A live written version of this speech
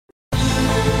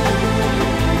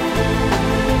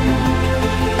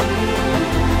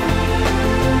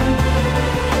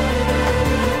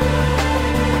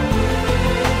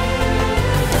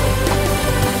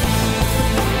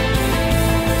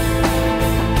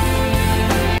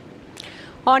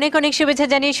অনেক অনেক শুভেচ্ছা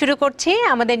জানিয়ে শুরু করছি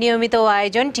আমাদের নিয়মিত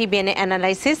আয়োজন টিবিএন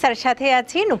অ্যানালাইসিস। আর সাথে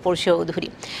আছি নূপুর চৌধুরী।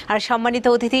 আর সম্মানিত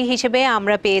অতিথি হিসেবে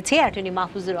আমরা পেয়েছি অ্যাটর্নি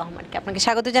মাহফুজুর রহমানকে। আপনাকে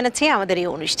স্বাগত জানাচ্ছি আমাদের এই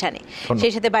অনুষ্ঠানে।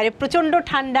 সেই সাথে বাইরে প্রচণ্ড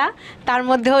ঠান্ডা, তার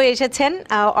মধ্যেও এসেছেন,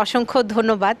 অসংখ্য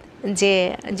ধন্যবাদ।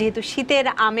 যেহেতু শীতের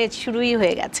আমেজ শুরুই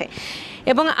হয়ে গেছে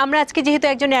এবং আমরা আজকে যেহেতু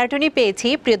একজন অ্যাটর্নি পেয়েছি,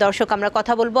 প্রিয় দর্শক, আমরা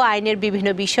কথা বলবো আইনের বিভিন্ন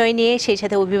বিষয় নিয়ে, সেই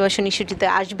সাথে অভিবাসন ইস্যুটিতে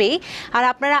আসবেই। আর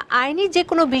আপনারা আইনি যে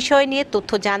কোনো বিষয় নিয়ে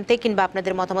তথ্য জানতে কিংবা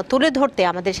আপনাদের মতামত তুলে ধরতে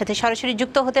আমাদের সাথে সরাসরি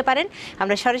যুক্ত হতে পারেন।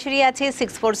 আমরা সরাসরি আছি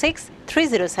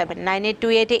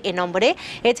 6463079828 এই নম্বরে।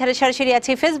 এছাড়া সরাসরি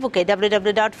আছি ফেসবুকে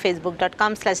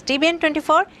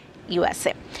www.facebook.com/tbn24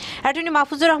 USA। Attorney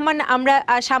Mahfuzur Rahman, আমরা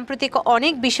সাম্প্রতিক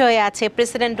অনেক বিষয়ে আছে।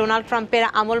 প্রেসিডেন্ট ডোনাল্ড ট্রাম্পের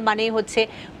আমল মানেই হচ্ছে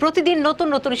প্রতিদিন নতুন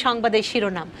নতুন সংবাদের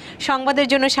শিরোনাম। সংবাদের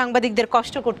জন্য সাংবাদিকদের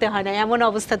কষ্ট করতে হয় না, এমন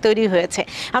অবস্থা তৈরি হয়েছে।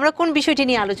 আমরা কোন বিষয়টি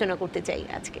নিয়ে আলোচনা করতে চাই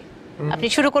আজকে? আপনি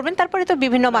শুরু করবেন, তারপরে তো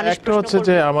বিভিন্ন মানুষ একটা হচ্ছে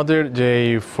যে আমাদের যে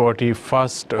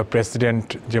 41st প্রেসিডেন্ট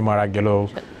যে মারা গেল,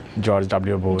 জর্জ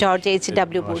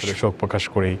এইচ.ডব্লিউ. বুশ, শোক প্রকাশ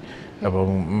করি এবং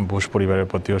বুশ পরিবারের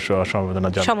প্রতিও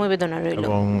সমবেদনা রইল।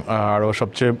 এবং আরও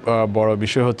সবচেয়ে বড়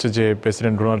বিষয় হচ্ছে যে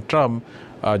প্রেসিডেন্ট ডোনাল্ড ট্রাম্প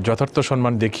যথার্থ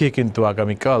সম্মান দেখিয়ে কিন্তু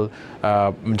আগামীকাল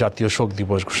জাতীয় শোক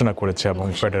দিবস ঘোষণা করেছে এবং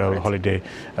ফেডারেল হলিডে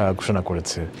ঘোষণা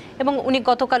করেছে। এবং উনি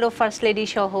গতকালও ফার্স্ট লেডি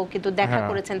সহ কিন্তু দেখা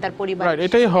করেছেন তার পরিবার।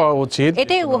 এটাই হওয়া উচিত,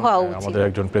 এটাই হওয়া উচিত। আমাদের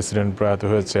একজন প্রেসিডেন্ট প্রয়াত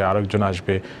হয়েছে, আরেকজন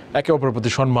আসবে, একে অপরের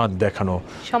প্রতি সম্মান দেখানো।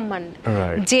 সম্মান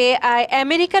যে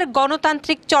আমেরিকার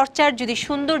গণতান্ত্রিক চর্চার যদি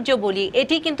সৌন্দর্য বলি,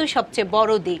 এটি কিন্তু সবচেয়ে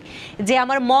বড় দিক যে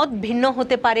আমার মত ভিন্ন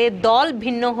হতে পারে, দল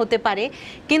ভিন্ন হতে পারে,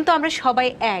 কিন্তু আমরা সবাই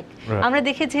এক। আমরা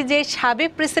দেখেছি যে সাবেক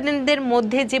প্রেসিডেন্টদের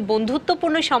মধ্যে যে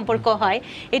বন্ধুত্বপূর্ণ সম্পর্ক হয়,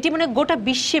 এটি মানে গোটা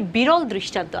বিশ্বে বিরল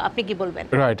দৃষ্টান্ত। আপনি কি বলবেন?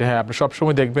 রাইট, হ্যাঁ, আপনি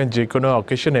সবসময় দেখবেন যে কোনো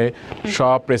অকেশনে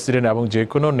সব প্রেসিডেন্ট এবং যে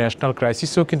কোনো ন্যাশনাল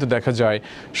ক্রাইসিসেও কিন্তু দেখা যায়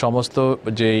সমস্ত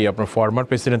যে আপনার ফর্মার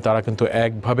প্রেসিডেন্ট তারা কিন্তু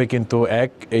একভাবে কিন্তু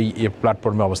এই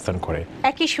প্ল্যাটফর্মে অবস্থান করে,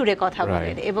 একই সুরে কথা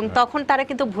বলেন এবং তখন তারা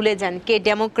কিন্তু ভুলে যান কে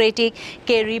ডেমোক্রেটিক,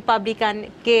 কে রিপাবলিকান,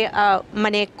 কে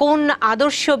মানে কোন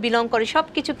আদর্শ বিলং করে।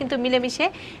 সবকিছু কিন্তু মিলেমিশে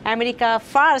আমেরিকা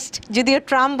ফার্স্ট, যদিও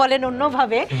ট্রাম্প বলেন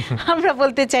অন্যভাবে, আমরা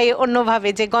বলতে চাই অন্যভাবে,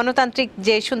 যে গণতান্ত্রিক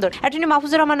যে সুন্দর। অ্যাটর্নি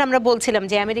মাহফুজুর রহমান, আমরা বলছিলাম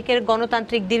যে আমেরিকার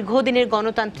গণতান্ত্রিক দীর্ঘদিনের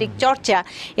গণতান্ত্রিক চর্চা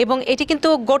এবং এটি কিন্তু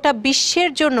গোটা বিশ্বের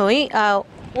জন্যই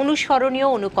অনুসরণীয়,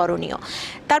 অনুকরণীয়।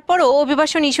 তারপরও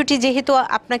অভিবাসন ইস্যুটি যেহেতু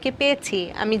আপনাকে পেয়েছি,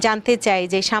 আমি জানতে চাই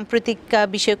যে সাম্প্রতিক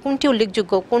বিষয়ে কোনটি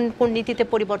উল্লেখযোগ্য, কোন কোন নীতিতে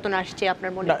পরিবর্তন আসছে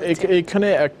আপনার মনে হয়? এখানে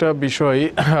একটা বিষয়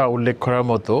উল্লেখ করার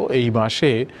মতো, এই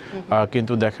মাসে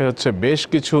কিন্তু দেখা যাচ্ছে বেশ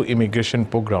কিছু immigration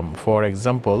program, for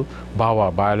example ভাওয়া,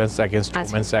 violence against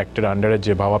women's অ্যাক্টের আন্ডারে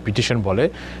যে ভাওয়া পিটিশন বলে,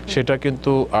 সেটা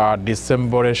কিন্তু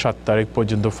ডিসেম্বরের 7 তারিখ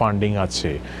পর্যন্ত ফান্ডিং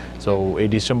আছে। সো এই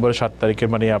ডিসেম্বরের 7 তারিখের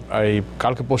মানে এই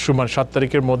কালকে পরশু মানে 7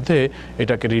 তারিখের মধ্যে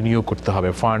এটাকে রিনিউ করতে হবে,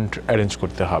 ফান্ড অ্যারেঞ্জ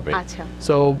করতে হবে।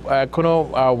 সো এখনো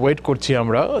ওয়েট করছি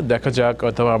আমরা, দেখা যাক,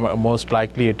 অথবা মোস্ট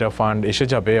লাইকলি এটা ফান্ড এসে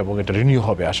যাবে এবং এটা রিনিউ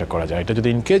হবে আশা করা যায়। এটা যদি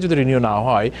ইনকেস যদি রিনিউ না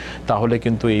হয় তাহলে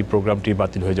কিন্তু এই প্রোগ্রামটি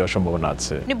বাতিল হয়ে যাওয়ার সম্ভাবনা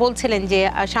আছে। আপনি বলছিলেন যে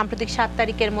সাম্প্রতিক 7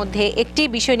 তারিখের মধ্যে একটি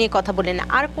বিষয় নিয়ে কথা বলেন,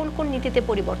 আর কোন কোন নীতিতে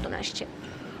পরিবর্তন আসছে?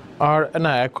 আর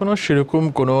না, এখনও সেরকম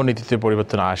কোনো নীতিতে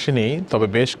পরিবর্তন আসেনি, তবে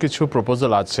বেশ কিছু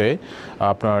প্রপোজাল আছে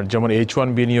আপনার, যেমন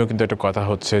H1B নিয়েও কিন্তু একটা কথা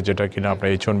হচ্ছে, যেটা কিনা আপনার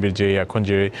H1Bর যে এখন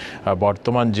যে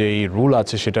বর্তমান যেই রুল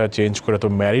আছে সেটা চেঞ্জ করে তো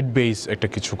মেরিট বেস একটা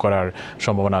কিছু করার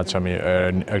সম্ভাবনা আছে, আমি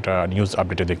একটা নিউজ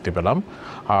আপডেটে দেখতে পেলাম।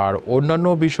 আর অন্যান্য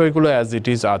বিষয়গুলো অ্যাজ ইট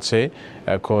ইজ আছে।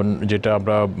 এখন যেটা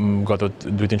আমরা গত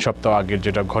 2-3 সপ্তাহ আগের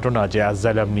যেটা ঘটনা, যে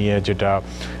অ্যাজাইলাম নিয়ে যেটা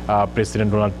প্রেসিডেন্ট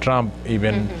ডোনাল্ড ট্রাম্প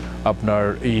ইভেন আপনার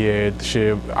সে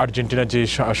আর্জেন্টিনা যে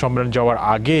সম্মেলন যাওয়ার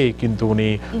আগে কিন্তু উনি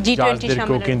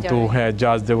জাজদেরকেও কিন্তু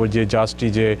জাজদের যে জাজটি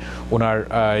যে ওনার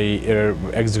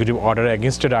এক্সিকিউটিভ অর্ডার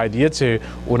এগেনস্টে রায় দিয়েছে,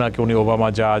 ওনাকে উনি ওবামা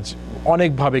জাজ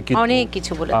অনেকভাবে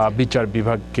বিচার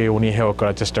বিভাগকে উনি হেয়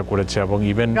করার চেষ্টা করেছে এবং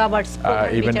ইভেন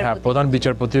প্রধান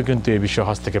বিচারপতিও কিন্তু এই বিষয়ে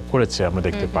হস্তক্ষেপ করেছে, আমরা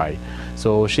দেখতে পাই।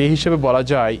 সো সেই হিসেবে বলা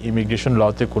যায় ইমিগ্রেশন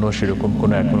লতে কোনো সেরকম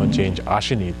কোনো এখনো চেঞ্জ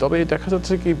আসেনি, তবে দেখা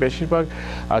যাচ্ছে কি বেশিরভাগ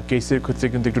কেসের ক্ষেত্রে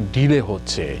কিন্তু একটু ডিলে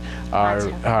হচ্ছে।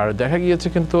 আর দেখা গিয়েছে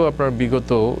কিন্তু আপনার বিগত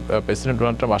প্রেসিডেন্ট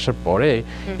ডোনাল্ড ট্রাম্প আসার পরে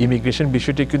ইমিগ্রেশন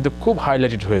বিষয়টি কিন্তু খুব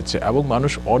হাইলাইটেড হয়েছে এবং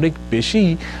মানুষ অনেক বেশি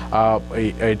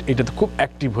এটাতে খুব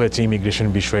অ্যাক্টিভ হয়েছে ইমিগ্রেশন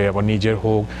বিষয়ে, এবং নিজের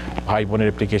হোক, ভাই বোনের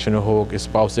অ্যাপ্লিকেশনে হোক,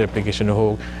 স্পাউসের অ্যাপ্লিকেশনে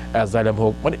হোক, অ্যাজাইলাম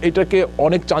হোক, মানে এটাকে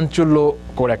অনেক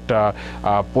চাঞ্চল্যকর একটা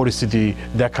পরিস্থিতি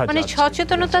দেখা যাচ্ছে, মানে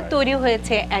সচেতনতা তৈরি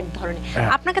হয়েছে এক ধরনের।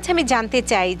 আপনার কাছে আমি জানতে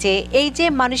চাই যে এই যে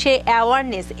মানুষের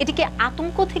অ্যাওয়ারনেস, এটি কি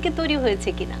আতঙ্ক থেকে তৈরি হয়েছে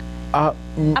কিনা?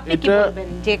 আপনি কি বলবেন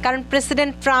যে কারণ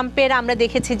প্রেসিডেন্ট ট্রাম্পের আমরা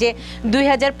দেখেছি যে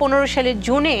 2015 সালের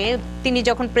জুনে তিনি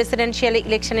যখন প্রেসিডেন্সিয়াল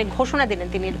ইলেকশনের ঘোষণা দিলেন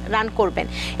তিনি রান করবেন,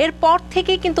 এরপর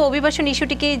থেকে কিন্তু অভিবাসন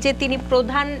ইস্যুটিকে যে তিনি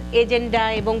প্রধান এজেন্ডা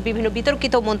এবং বিভিন্ন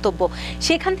বিতর্কিত মন্তব্য,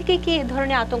 সেখান থেকে কি এই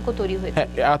ধরনের আতঙ্ক তৈরি হয়েছে?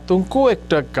 আতঙ্ক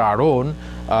একটা কারণ,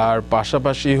 আর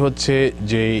পাশাপাশি হচ্ছে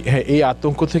যে এই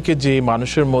আতঙ্ক থেকে যে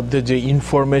মানুষের মধ্যে যে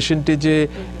ইনফরমেশনটি যে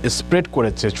স্প্রেড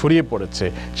করেছে, ছড়িয়ে পড়েছে,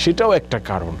 সেটাও একটা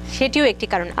কারণ। সেটিও একটি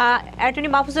কারণ। অ্যাটর্নি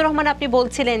মাহফুজুর রহমান, আপনি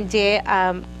বলছিলেন যে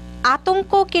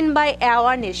আতঙ্ক কিংবা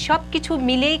অ্যাওয়ারনেস সবকিছু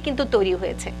মিলেই কিন্তু তৈরি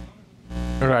হয়েছে।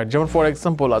 রাইট, যেমন ফর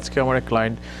এক্সাম্পল আজকে আমার এক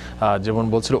ক্লায়েন্ট যেমন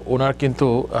বলছিল ওনার কিন্তু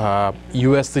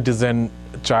ইউএস সিটিজেন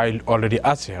চাইল্ড অলরেডি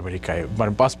আছে আমেরিকায়,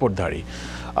 মানে পাসপোর্টধারী।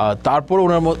 তারপর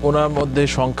ওনার মধ্যে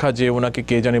সংখ্যা যে ওনাকে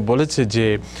কে জানি বলেছে যে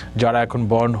যারা এখন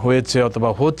বর্ন হয়েছে অথবা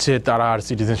হচ্ছে তারা আর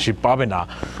সিটিজেনশিপ পাবে না।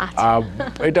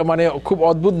 এটা মানে খুব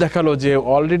অদ্ভুত দেখালো যে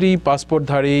অলরেডি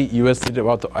পাসপোর্টধারী ইউএস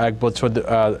এক বছর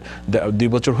 2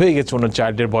 বছর হয়ে গেছে ওনার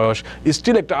চাইল্ডের বয়স,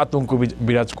 স্টিল একটা আতঙ্ক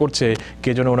বিরাজ করছে।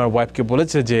 কে যেন ওনার ওয়াইফকে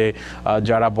বলেছে যে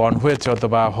যারা বর্ন হয়েছে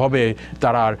অথবা হবে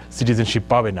তারা আর সিটিজেনশিপ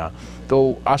পাবে না। তো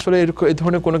আসলে এই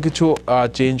ধরনের কোনো কিছু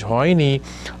চেঞ্জ হয়নি।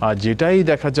 যেটাই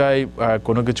দেখা যায়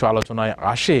কোনো কিছু আলোচনায়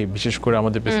আসে, বিশেষ করে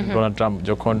আমাদের প্রেসিডেন্ট ডোনাল্ড ট্রাম্প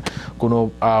যখন কোনো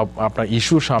আপনার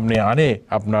ইস্যু সামনে আনে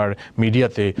আপনার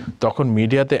মিডিয়াতে, তখন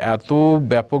মিডিয়াতে এত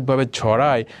ব্যাপকভাবে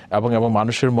ছড়ায় এবং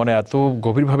মানুষের মনে এত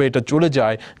গভীরভাবে এটা চলে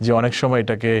যায় যে অনেক সময়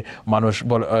এটাকে মানুষ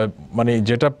মানে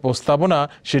যেটা প্রস্তাবনা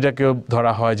সেটাকে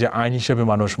ধরা হয় যে আইন হিসেবে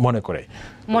মানুষ মনে করে।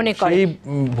 সেই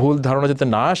ভুল ধারণা যাতে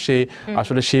না আসে,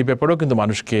 আসলে সেই ব্যাপারেও কিন্তু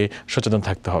মানুষকে সচেতন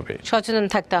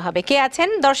থাকতে হবে। কে আছেন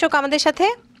দর্শক আমাদের সাথে?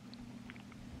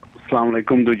 আসসালামু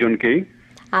আলাইকুম দুজনকেই।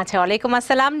 আচ্ছা, ওয়ালাইকুম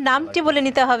আসসালাম। নামটি বলে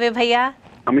নিতে হবে ভাইয়া।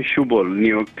 আমি সুবল,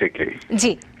 নিউ ইয়র্ক থেকে।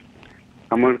 জি,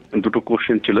 আমার দুটো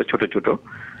কোশ্চেন ছিল, ছোট ছোট।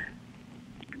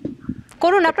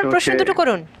 করুন, আপনার প্রশ্ন দুটো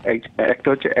করুন। একটা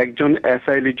হচ্ছে একজন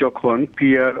অ্যাসাইলি যখন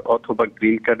পিআর অথবা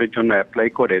গ্রিন কার্ডের জন্য অ্যাপ্লাই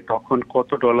করে তখন কত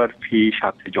ডলার ফি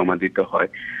সাথে জমা দিতে হয়?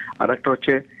 আর একটা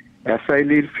হচ্ছে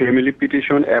অ্যাসাইলির ফ্যামিলি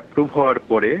পিটিশন অ্যাপ্রুভ হওয়ার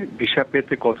পরে ভিসা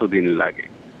পেতে কতদিন লাগে?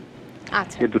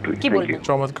 আচ্ছা, কি বলবেন?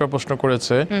 চমৎকার প্রশ্ন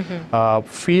করেছে।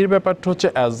 ফির ব্যাপারটা হচ্ছে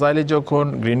অ্যাসাইলি যখন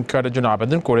গ্রিন কার্ডের জন্য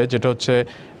আবেদন করে, যেটা হচ্ছে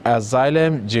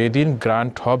অ্যাসাইলাম যেদিন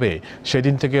গ্রান্ট হবে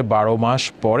সেদিন থেকে 12 মাস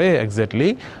পরে এক্স্যাক্টলি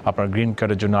আপনার গ্রিন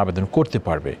কার্ডের জন্য আবেদন করতে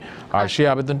পারবে। আর সেই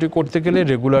আবেদনটি করতে গেলে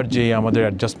রেগুলার যে আমাদের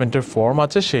অ্যাডজাস্টমেন্টের ফর্ম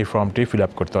আছে সেই ফর্মটি ফিল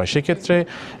আপ করতে হয়। সেক্ষেত্রে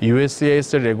ইউএসসিআইএস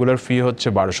এর রেগুলার ফি হচ্ছে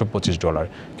 $1225।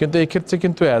 কিন্তু এক্ষেত্রে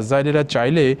কিন্তু অ্যাসাইলিরা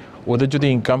চাইলে ওদের যদি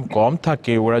ইনকাম কম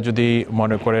থাকে, ওরা যদি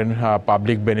মনে করেন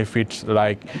পাবলিক বেনিফিটস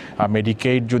লাইক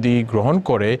মেডিকেড যদি গ্রহণ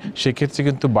করে, সেক্ষেত্রে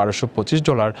কিন্তু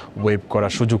 $1225 ওয়েভ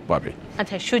করার সুযোগ পাবে।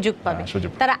 আচ্ছা, সুযোগ পাবে।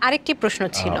 তার আরেকটি প্রশ্ন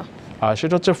ছিল,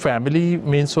 সেটা হচ্ছে ফ্যামিলি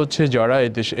মিনস হচ্ছে যারা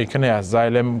এখানে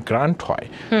অ্যাসাইলাম গ্রান্ট হয়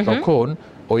তখন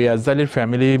ওই অ্যাসাইলির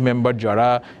ফ্যামিলি মেম্বার যারা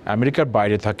আমেরিকার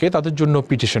বাইরে থাকে তাদের জন্য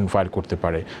পিটিশন ফাইল করতে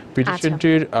পারে।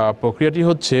 পিটিশনটির প্রক্রিয়াটি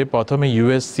হচ্ছে প্রথমে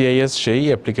ইউএসসিআইএস সেই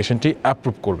অ্যাপ্লিকেশনটি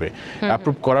অ্যাপ্রুভ করবে।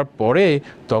 অ্যাপ্রুভ করার পরে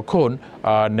তখন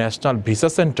ন্যাশনাল ভিসা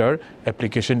সেন্টার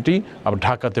অ্যাপ্লিকেশনটি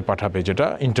ঢাকাতে পাঠাবে, যেটা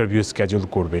ইন্টারভিউ স্কেজুল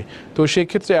করবে। তো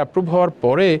সেক্ষেত্রে অ্যাপ্রুভ হওয়ার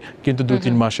পরে কিন্তু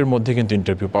 2-3 মাসের মধ্যে কিন্তু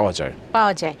ইন্টারভিউ পাওয়া যায়।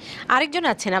 আরেকজন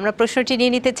আছেন, আমরা প্রশ্নটি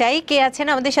নিয়ে নিতে চাই। কে আছেন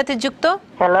আমাদের সাথে যুক্ত?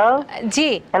 হ্যালো। জি,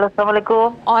 হ্যালো, আসসালামু আলাইকুম।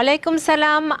 ওয়ালাইকুম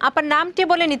সালাম। আপনার নামটি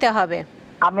বলে নিতে হবে।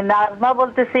 আমি নাজমা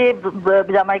বলতেছি,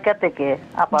 জামাইকা থেকে।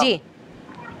 আপা, জি,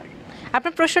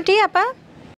 আপনার প্রশ্নটি আপা?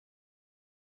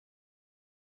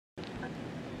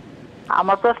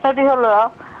 আমার প্রশ্নটি হলো,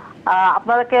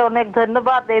 আপনাকে অনেক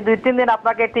ধন্যবাদ। এই 2-3 দিন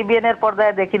আপনাকে টিবিএন এর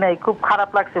পর্দায় দেখি নাই, খুব খারাপ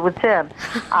লাগছে বুঝছেন।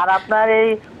 আর আপনার এই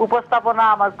উপস্থাপনা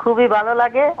আমার খুবই ভালো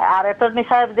লাগে। আর অ্যাটর্নি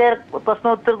সাহেবদের প্রশ্ন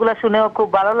উত্তরগুলো শুনেও খুব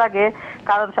ভালো লাগে,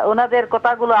 কারণ ওনাদের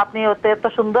কথাগুলো আপনি এত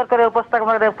সুন্দর করে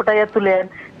উপস্থাপনা ফুটাইয়া তুলেন,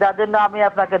 যার জন্য আমি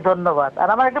আপনাকে ধন্যবাদ। আর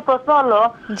আমার একটা প্রশ্ন হলো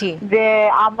যে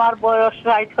আমার বয়স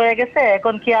রাইট হয়ে গেছে,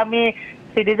 এখন কি আমি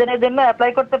সিটিজেনের জন্য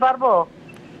অ্যাপ্লাই করতে পারবো?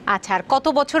 আচ্ছা, আর কত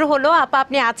বছর হলো আপা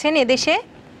আপনি আছেন এদেশে?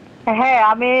 হ্যাঁ,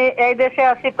 আমি এই দেশে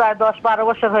আছি প্রায় 10-12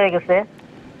 বছর হয়ে গেছে।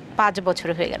 5 বছর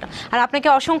হয়ে গেল। আর আপনাকে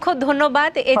অসংখ্য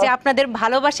ধন্যবাদ, এই যে আপনাদের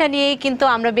ভালোবাসা নিয়েই কিন্তু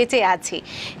আমরা বেঁচে আছি।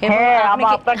 হ্যাঁ,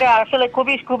 আপনাকে আসলে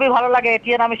খুবই ভালো লাগে।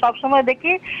 এটিএন আমি সব সময়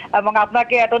দেখি এবং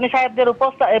আপনাকে অ্যাটর্নি সাহেবদের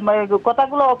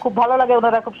কথাগুলো খুব ভালো লাগে।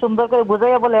 ওনারা খুব সুন্দর করে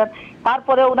বুঝাইয়া বলেন,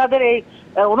 তারপরে ওনাদের এই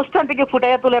অনুষ্ঠানটিকে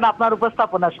ফুটাইয়া তোলেন। আপনার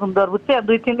উপস্থাপনা সুন্দর, বুঝছেন।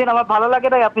 2-3 দিন আমার ভালো লাগে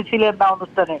না আপনি ছিলেন না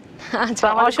অনুষ্ঠানে। আচ্ছা,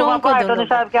 অসংখ্য অ্যাটর্নি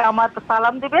সাহেবকে আমার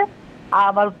সালাম দিবে,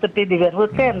 আমার উত্তরটি দিবেন,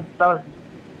 বুঝছেন।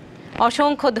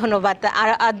 অসংখ্য ধন্যবাদ। আর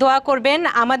দোয়া করবেন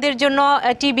আমাদের জন্য,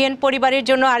 টিবিএন পরিবারের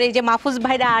জন্য, আর এই যে মাহফুজ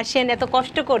ভাইরা আসেন এত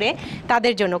কষ্ট করে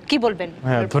তাদের জন্য, কি বলবেন?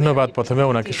 হ্যাঁ, ধন্যবাদ প্রথমে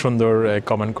ওনাকে সুন্দর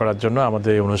কমেন্ট করার জন্য।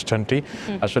 আমাদের এই অনুষ্ঠানটি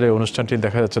আসলে অনুষ্ঠানটি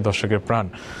দেখা যাচ্ছে দর্শকের প্রাণ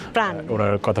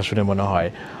ওনার কথা শুনে মনে হয়।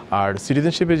 আর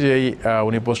সিটিজেনশিপে যে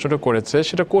উনি প্রশ্নটা করেছে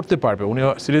সেটা করতে পারবে উনি।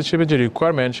 সিটিজেনশিপের যে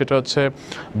রিকোয়ারমেন্ট সেটা হচ্ছে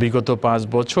বিগত 5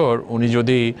 বছর উনি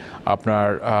যদি আপনার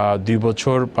 2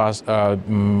 বছর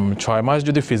 6 মাস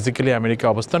যদি ফিজিক্যালি আমেরিকা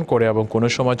অবস্থান করে এবং কোনো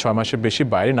সময় 6 মাসের বেশি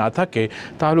বাইরে না থাকে,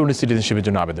 তাহলে উনি সিটিজেনশিপের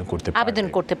জন্য আবেদন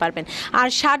করতে পারবেন। আর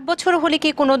 60 বছর হলে কি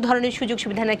কোনো ধরনের সুযোগ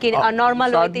সুবিধা নাকি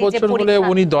নরমাল ওয়েতে যে পরীক্ষা?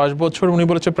 উনি 10 বছর, উনি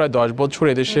বলেছে প্রায় 10 বছর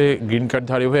এদেশে গ্রিন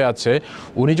কার্ডধারী হয়ে আছে।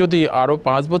 উনি যদি আরো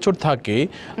 5 বছর থাকে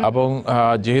এবং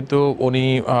যেহেতু উনি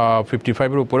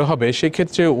 55 এর উপরে হবে, সেই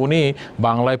ক্ষেত্রে উনি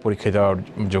বাংলায় পরীক্ষা দেওয়ার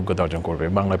যোগ্যতা অর্জন করবে।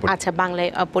 আচ্ছা, বাংলায়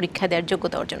পরীক্ষা দেওয়ার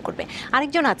যোগ্যতা অর্জন করবে।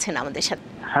 আরেকজন আছেন আমাদের সাথে।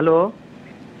 হ্যালো,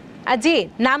 জি,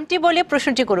 নামটি বলে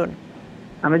প্রশ্নটি করুন।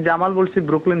 আমি জামাল বলছি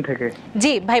ব্রুকলিন থেকে।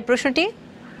 জি ভাই, প্রশ্নটি।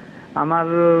 আমার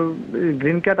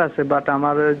গ্রিন কার্ড আছে, বাট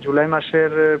আমার জুলাই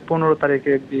মাসের 15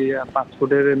 তারিখে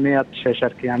পাসপোর্টের মেয়াদ শেষ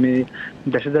আর কি। আমি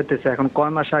দেশে যাইতেছি, এখন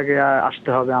কয় মাস আগে আসতে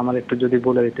হবে আমার একটু যদি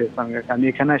বলে দিতে। আমি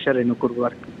এখানে এসে রিনিউ করবো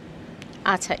আর কি।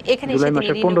 আচ্ছা, এখানে জুলাই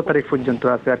মাসের 15 তারিখ পর্যন্ত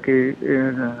আছে আর কি,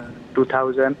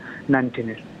 2019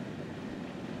 এর।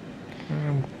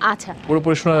 আচ্ছা,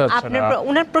 আপনার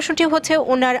ওনার প্রশ্নটি হচ্ছে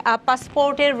ওনার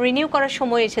পাসপোর্টের রিনিউ করার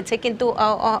সময় এসেছে, কিন্তু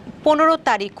 15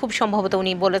 তারিখ খুব সম্ভবত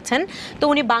উনি বলেছেন। তো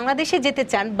উনি বাংলাদেশে যেতে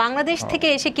চান, বাংলাদেশ থেকে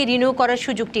এসে কি রিনিউ করার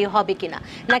সুযোগটি হবে কিনা,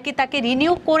 নাকি তাকে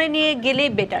রিনিউ করে নিয়ে গেলে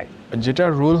বেটার? যেটা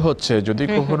রুল হচ্ছে, যদি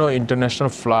কখনো ইন্টারন্যাশনাল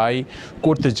ফ্লাই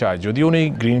করতে চায়, যদি উনি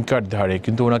গ্রিন কার্ড ধারে,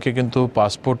 কিন্তু ওনাকে কিন্তু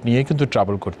পাসপোর্ট নিয়ে কিন্তু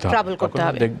ট্রাভেল করতে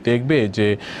হবে। দেখবে যে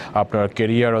আপনার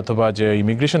ক্যারিয়ার অথবা যে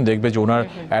ইমিগ্রেশন দেখবে যে ওনার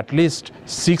অ্যাটলিস্ট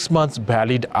 6 মান্থস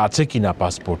ভ্যালিড আছে কিনা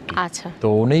পাসপোর্ট। আচ্ছা, তো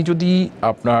উনি যদি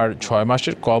আপনার 6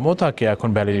 মাসের কমও থাকে এখন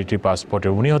ভ্যালিডিটি পাসপোর্টে,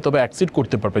 উনি হয়তো অ্যাক্সিড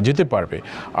করতে পারবে, যেতে পারবে।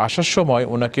 আসার সময়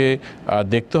ওনাকে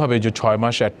দেখতে হবে যে 6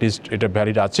 মাস অ্যাটলিস্ট এটা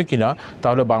ভ্যালিড আছে কিনা,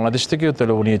 তাহলে বাংলাদেশ থেকেও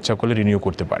তাহলে উনি ইচ্ছা করলে রিনিউ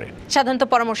করতে পারে। সাধারণত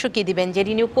পরামর্শ কি দিবেন যে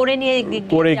রিনিউ করে নিয়ে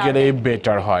গেলে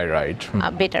বেটার হয়? রাইট,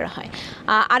 বেটার হয়।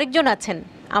 আরেকজন আছেন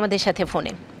আমাদের সাথে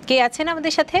ফোনে। কে আছেন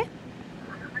আমাদের সাথে?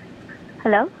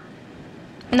 হ্যালো,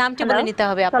 নামটি বলে নিতে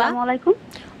হবে আপা। আসসালামু আলাইকুম।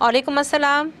 ওয়ালাইকুম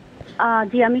আসসালাম।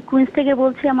 জি, আমি কুইন্স থেকে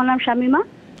বলছি, আমার নাম শামিমা।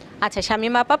 আচ্ছা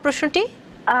শামিমা আপা, প্রশ্নটি।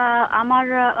 আমার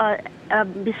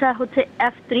ভিসা হচ্ছে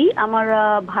F3। আমার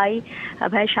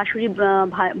ভাই শাশুড়ি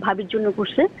ভাবির জন্য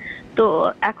করছে। তো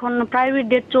এখন প্রাইভেট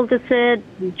ডেট চলতেছে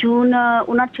জুন,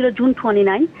 ওনার ছিল জুন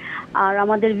 29। আর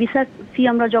আমাদের ভিসা ফি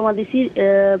আমরা জমা দিছি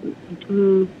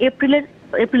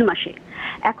এপ্রিল মাসে।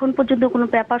 এখন পর্যন্ত কোনো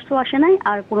পেপারসও আসে নাই,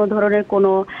 আর কোনো ধরনের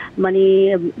কোনো মানে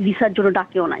ভিসার জন্য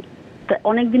ডাকেও নাই। তো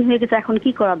অনেকদিন হয়ে গেছে, এখন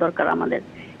কি করা দরকার আমাদের?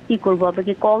 কি করবো?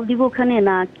 আপনাকে কল দিব ওখানে,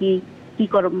 না কি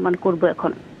করবো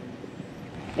এখন?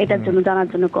 এটার জন্য জানার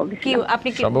জন্য কল দিছি।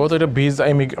 সম্ভবত এটা ভিসা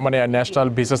মানে national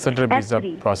visa centre visa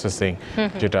processing,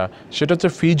 সেটা হচ্ছে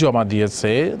ফি জমা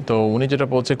দিয়েছে। তো উনি যেটা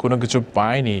বলছে কোনো কিছু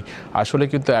পায়নি, আসলে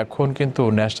কিন্তু এখন কিন্তু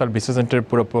ন্যাশনাল ভিসা সেন্টারের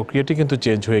পুরো প্রক্রিয়াটি কিন্তু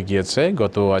চেঞ্জ হয়ে গিয়েছে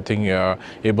গত আই থিঙ্ক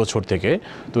এবছর থেকে।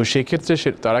 তো সেক্ষেত্রে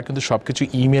তারা কিন্তু সবকিছু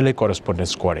ইমেলে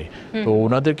করেসপন্ডেন্স করে। তো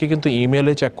ওনাদেরকে কিন্তু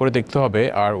ইমেলে চেক করে দেখতে হবে।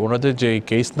 আর ওনাদের যে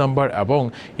কেস নাম্বার এবং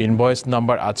ইনভয়েস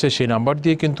নাম্বার আছে, সেই নাম্বার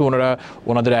দিয়ে কিন্তু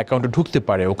ওনাদের অ্যাকাউন্টে ঢুকতে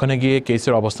পারে। ওখানে গিয়ে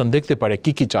কেসের অবস্থান দেখতে পারে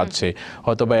কি কি চাচ্ছে,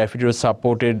 হয়তো বা অ্যাফিডেভিট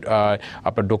সাপোর্টেড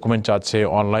আপনার ডকুমেন্ট চাচ্ছে,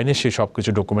 অনলাইনে সেই সব কিছু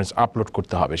ডকুমেন্টস আপলোড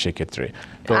করতে হবে সেক্ষেত্রে।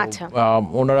 তো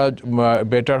ওনারা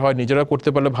বেটার হয় নিজেরা করতে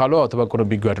পারলে ভালো, অথবা কোনো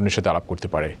বিজ্ঞ অ্যাটর্নির সাথে আলাপ করতে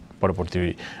পারে পরবর্তী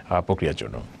প্রক্রিয়ার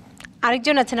জন্য।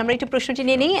 আরেকজন আছেন, আমরা একটু প্রশ্নটি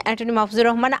নিয়ে নিই। অ্যাটর্নি মাহফুজুর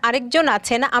রহমান আরেকজন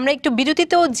আছেন। আমরা একটু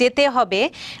বিরতিতেও যেতে হবে,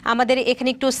 আমাদের এখানে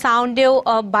একটু সাউন্ডেও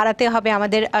বাড়াতে হবে।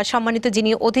 আমাদের সম্মানিত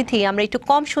যিনি অতিথি, আমরা একটু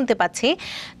কম শুনতে পাচ্ছি।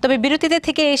 তবে বিরতিতে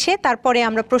থেকে এসে তারপরে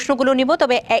আমরা প্রশ্নগুলো নিব।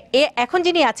 তবে এখন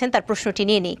যিনি আছেন তার প্রশ্নটি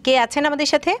নিয়ে নিই। কে আছেন আমাদের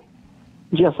সাথে?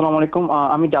 জি, আসসালামু আলাইকুম।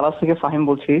 আমি ডালাস থেকে ফাহিম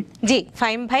বলছি। জি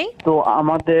ফাহিম ভাই। তো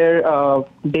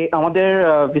আমাদের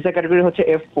ভিসা ক্যাটাগরি হচ্ছে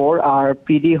F4 আর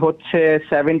পিডি হচ্ছে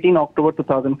 17 অক্টোবর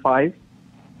 2005।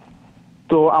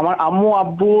 তো আমার আম্মু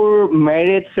আব্বুর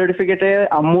ম্যারেজ সার্টিফিকেটে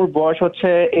আম্মুর বয়স হচ্ছে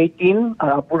 18 আর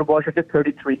আব্বুর বয়স হচ্ছে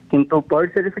 33, কিন্তু বার্থ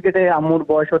সার্টিফিকেটে আম্মুর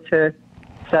বয়স হচ্ছে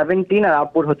 17 আর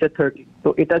আব্বুর হচ্ছে 30। তো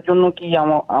এটার জন্য কি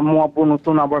আম্মু আব্বু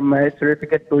নতুন আবার ম্যারেজ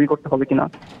সার্টিফিকেট তৈরি করতে হবে কিনা?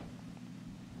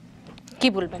 কি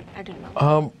বলবেন?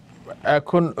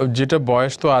 এখন যেটা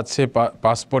বয়স তো আছে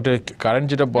পাসপোর্টের কারেন্ট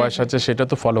যেটা বয়স আছে সেটা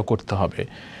তো ফলো করতে হবে।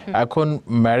 এখন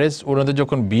ম্যারেজ ওনাদের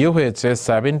যখন বিয়ে হয়েছে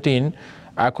 17,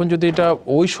 এখন যদি এটা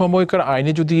ওই সময়কার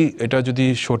আইনে যদি এটা যদি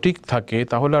সঠিক থাকে,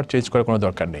 তাহলে আর চেঞ্জ করার কোনো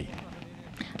দরকার নেই।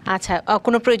 আচ্ছা,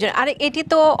 কোনো প্রয়োজন আর এটি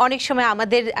তো অনেক সময়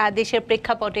আমাদের দেশের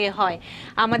প্রেক্ষাপটে হয়।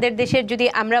 আমাদের দেশের যদি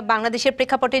আমরা বাংলাদেশের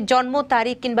প্রেক্ষাপটে জন্ম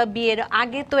তারিখ কিংবা বিয়ের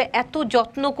আগে তো এত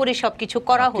যত্ন করে সবকিছু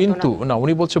করা হতো না। কিন্তু না,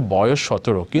 উনি বলছে বয়স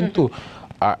 17, কিন্তু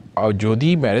যদি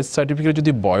ম্যারেজ সার্টিফিকেট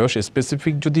যদি বয়স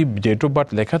স্পেসিফিক যদি ডেট অফ বার্থ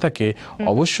লেখা থাকে,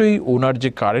 অবশ্যই ওনার যে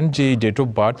কারেন্ট যে ডেট অফ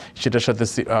বার্থ সেটার সাথে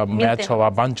ম্যাচ হওয়া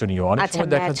বাঞ্ছনীয়। অনেক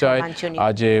সময় দেখা যায়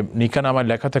যে নিকানামায়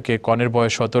লেখা থাকে কনের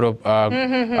বয়স 17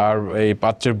 আর এই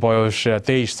পাত্রের বয়স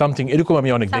 23 সামথিং, এরকম আমি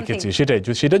অনেক দেখেছি।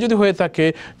 সেটা যদি হয়ে থাকে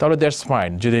তাহলে দ্যাটস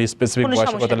ফাইন, যদি স্পেসিফিক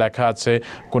বয়সের কথা লেখা আছে,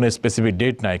 কোনো স্পেসিফিক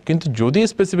ডেট নাই। কিন্তু যদি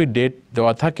স্পেসিফিক ডেট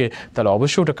দেওয়া থাকে তাহলে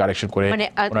অবশ্যই ওটা কারেকশন করে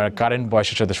ওনার কারেন্ট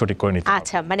বয়সের সাথে সঠিক করে নিতে হবে।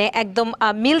 আচ্ছা, মানে একদম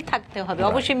মিল থাকতে হবে,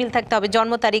 অবশ্যই মিল থাকতে হবে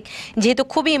জন্ম তারিখ, যেহেতু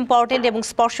খুবই ইম্পর্টেন্ট এবং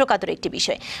স্পর্শকাতর একটি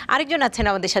বিষয়। আরেকজন আছেন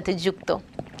আমাদের সাথে যুক্ত,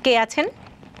 কে আছেন?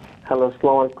 হ্যালো,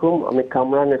 আসসালামু আলাইকুম, আমি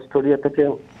কামরান স্টোরিয়া থেকে।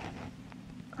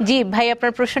 জি ভাই,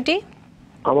 আপনার প্রশ্নটি?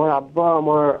 আমার আব্বা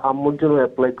আমার আম্মুর জন্য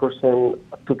অ্যাপ্লাই করছেন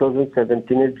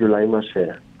 2017 এর জুলাই মাসে।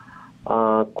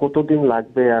 কতদিন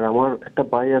লাগবে? আর আমার একটা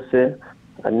ভাই আছে,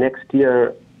 নেক্সট ইয়ার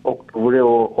অক্টোবরে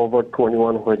ও ওভার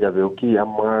 21 হয়ে যাবে। ও কি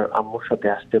আমার আম্মুর সাথে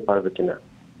আসতে পারবে কিনা?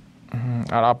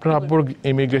 আর আপনার আব্বুর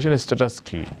ইমিগ্রেশন স্ট্যাটাস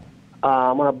কি?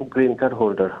 আমার আব্বু green card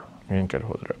holder. Green card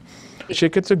holder.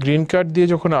 সেক্ষেত্রে গ্রিন কার্ড দিয়ে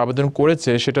যখন আবেদন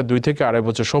করেছে সেটা 2 থেকে 2.5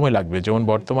 বছর সময় লাগবে। যেমন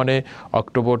বর্তমানে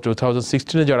অক্টোবর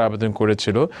 2016 যারা আবেদন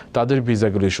করেছিল তাদের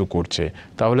ভিসাগুলো ইস্যু করছে।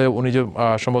 তাহলে উনি যে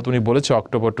সম্ভবত উনি বলেছে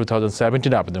অক্টোবর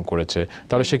 2017 আবেদন করেছে,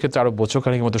 তাহলে সেক্ষেত্রে আরও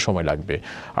বছরখানেকের মতো সময় লাগবে।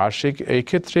 আর এই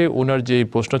ক্ষেত্রে ওনার যে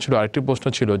প্রশ্ন ছিল, আরেকটি প্রশ্ন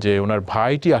ছিল যে ওনার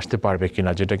ভাইটি আসতে পারবে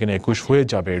কিনা, যেটা কিনা 21 হয়ে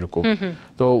যাবে এরকম।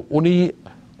 তো উনি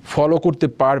ফলো করতে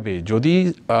পারবে যদি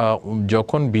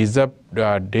যখন ভিসা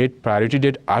ডেট প্রায়োরিটি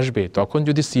ডেট আসবে তখন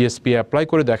যদি সিএসপি অ্যাপ্লাই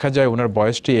করে দেখা যায় ওনার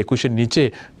বয়সটি 21-এর নিচে,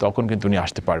 তখন কিন্তু উনি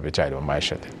আসতে পারবে, চাইলে মায়ের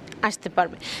সাথে আসতে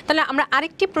পারবে। তাহলে আমরা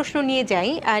আরেকটি প্রশ্ন নিয়ে যাই,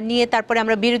 নিয়ে তারপরে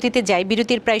আমরা বিরতিতে যাই।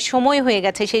 বিরতির প্রায় সময় হয়ে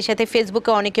গেছে, সেই সাথে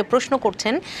ফেসবুকে অনেকে প্রশ্ন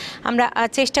করছেন, আমরা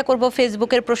চেষ্টা করব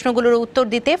ফেসবুকের প্রশ্নগুলোর উত্তর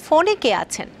দিতে। ফোনে কে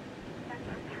আছেন?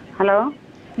 হ্যালো,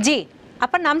 জি,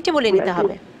 আপনার নামটি বলে নিতে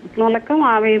হবে। আসসালামু আলাইকুম,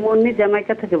 আমি মুন্নি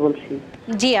জামাইকা থেকে বলছি।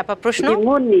 জি আপা, প্রশ্ন?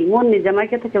 মুন্নি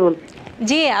জামাইকা থেকে বলছি।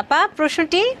 জি আপা,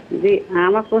 প্রশ্নটি? জি,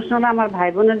 আমার প্রশ্নটা আমার ভাই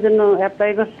বোনের জন্য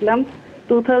অ্যাপ্লাই করছিলাম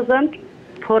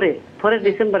 2004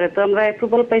 ডিসেম্বরে। তো আমরা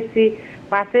অ্যাপ্রুভাল পাইছি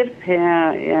 5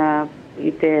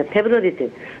 ফেব্রুয়ারিতে।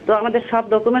 তো আমাদের সব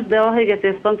ডকুমেন্টস দেওয়া হয়ে গেছে,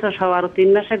 স্পন্সর সহ। আরো 3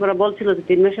 মাসে করে বলছিল যে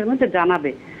 3 মাসের মধ্যে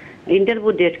জানাবে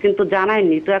ইন্টারভিউ ডেট, কিন্তু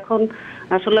জানায়নি। তো এখন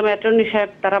আসলে অ্যাটর্নি সাহেব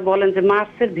তারা বলেন যে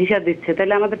মার্চের ভিসা দিচ্ছে,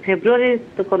 তাহলে আমাদের ফেব্রুয়ারি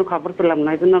তো কোনো খবর পেলাম না,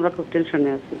 এই জন্য আমরা খুব টেনশনে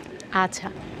আছি। আচ্ছা,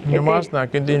 মাস না,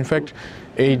 কিন্তু ইনফ্যাক্ট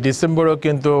এই ডিসেম্বরেও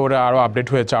কিন্তু ওরা আরো আপডেট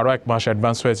হয়েছে, আরো 1 মাস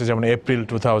অ্যাডভান্স হয়েছে। যেমন এপ্রিল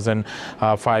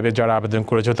 2005 এ যারা আবেদন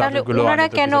করেছে তাদেরগুলো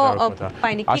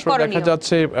আসলে দেখা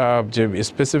যাচ্ছে যে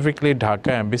স্পেসিফিকলি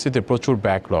ঢাকা এমবিসিতে প্রচুর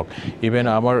ব্যাকলগ। ইভেন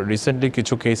আমার রিসেন্টলি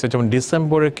কিছু কেসে, যেমন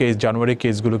ডিসেম্বরের কেস, জানুয়ারি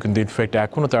কেসগুলো কিন্তু ইনফ্যাক্ট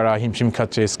এখনো তারা হিমশিম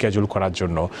খাচ্ছে স্কেজুল করার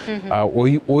জন্য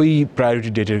ওই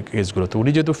প্রায়োরিটি ডেটের কেসগুলো। তো উনি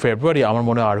যেহেতু ফেব্রুয়ারি, আমার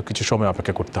মনে হয় আরো কিছু সময়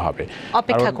অপেক্ষা করতে হবে।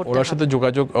 ওনার সাথে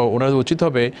যোগাযোগ, ওনার উচিত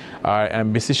হবে আর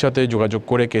এমবিসির সাথে যোগাযোগ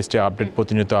করে কেসটি আপডেট,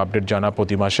 প্রতিনিয়ত আপডেট জানা,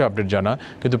 প্রতি মাসে আপডেট জানা।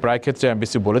 কিন্তু প্রায় ক্ষেত্রে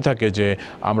এমবিসি বলে থাকে যে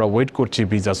আমরা ওয়েট করছি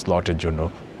ভিসা স্লটের জন্য।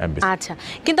 আচ্ছা,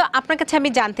 কিন্তু আপনার কাছে আমি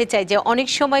জানতে চাই যে অনেক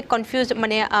সময় কনফিউজ,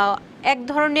 মানে এক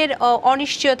ধরনের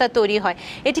অনিশ্চয়তা তৈরি হয়।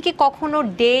 এটি কি কখনো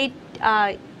ডেট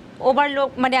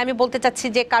ওভারলোড, মানে আমি বলতে চাচ্ছি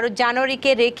যে কারো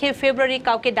জানুয়ারিকে রেখে ফেব্রুয়ারি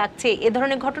কাউকে ডাকছে, এ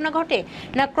ধরনের ঘটনা ঘটে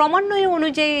না ক্রমান্বয়ে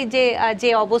অনুযায়ী যে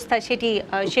অবস্থা সেটি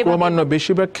ক্রমান্বয়ে?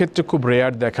 বেশিরভাগ ক্ষেত্রে খুব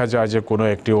রেয়ার দেখা যায় যে কোনো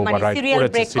একটি ওভাররাইড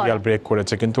করেছে, সিরিয়াল ব্রেক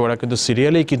করেছে, কিন্তু ওরা কিন্তু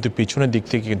সিরিয়ালেই কিন্তু পিছনের দিক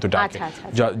থেকে কিন্তু ডাকে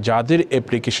যাদের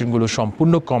অ্যাপ্লিকেশনগুলো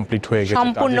সম্পূর্ণ কমপ্লিট হয়ে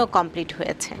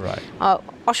গেছে।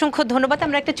 অসংখ্য ধন্যবাদ।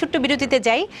 আমরা একটা ছোট্ট বিরতিতে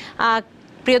যাই।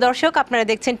 প্রিয় দর্শক, আপনারা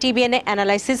দেখছেন টিবিএন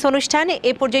অ্যানালাইসিস অনুষ্ঠান।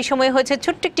 এই পর্যায়ে সময় হয়েছে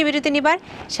ছোট্ট একটি বিরতি নিবার,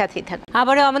 সাথেই থাকুন।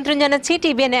 আবারও আমন্ত্রণ জানাচ্ছি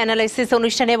টিবিএন অ্যানালাইসিস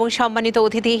অনুষ্ঠানে, এবং সম্মানিত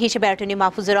অতিথি হিসেবে অ্যাটর্নি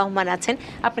মাহফুজুর রহমান আছেন।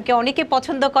 আপনাকে অনেকে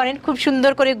পছন্দ করেন, খুব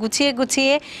সুন্দর করে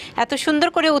গুছিয়ে এত সুন্দর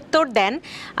করে উত্তর দেন।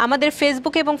 আমাদের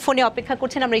ফেসবুকে এবং ফোনে অপেক্ষা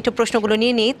করছেন, আমরা একটু প্রশ্নগুলো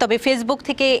নিয়ে নিই। তবে ফেসবুক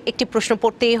থেকে একটি প্রশ্ন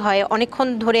পড়তেই হয়, অনেকক্ষণ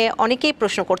ধরে অনেকেই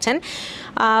প্রশ্ন করছেন।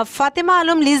 ফাতেমা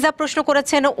আলম লিজা প্রশ্ন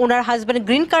করেছেন, ওনার হাজব্যান্ড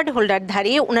গ্রিন কার্ড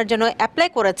হোল্ডারধারী, ওনার জন্য অ্যাপ্লাই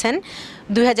করেছেন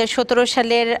 2017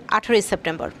 সালের 18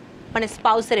 সেপ্টেম্বর, মানে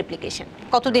স্পাউসের অ্যাপ্লিকেশন।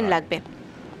 কতদিন লাগবে?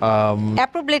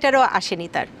 অ্যাপ্রুভ লেটারও আসেনি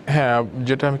তার। হ্যাঁ,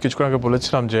 যেটা আমি কিছুক্ষণ আগে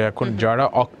বলেছিলাম যে এখন যারা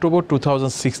অক্টোবর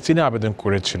 2016 আবেদন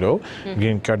করেছিল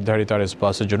গ্রিন কার্ডধারী তার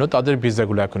স্পাউসের জন্য, তাদের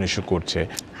ভিসাগুলো এখন ইস্যু করছে।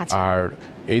 আর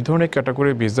এই ধরনের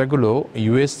ক্যাটাগরির ভিসাগুলো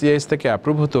ইউএসসিআইএস থেকে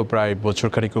অ্যাপ্রুভ হতেও প্রায় বছর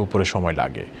খানিকের উপরে সময়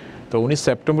লাগে। তো উনি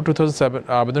সেপ্টেম্বর 2007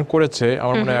 আবেদন করেছে,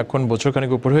 আমার মনে হয় এখন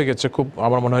বছরখানেক উপর হয়ে গেছে, খুব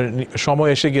আমার মনে হয় সময়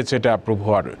এসে গেছে এটা অ্যাপ্রুভ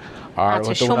হওয়ার। আর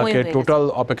হয়তো ওনাকে টোটাল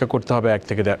অপেক্ষা করতে হবে 1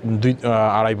 থেকে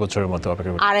 2.5 বছরের মতো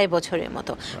অপেক্ষা করতে। 2.5 বছরের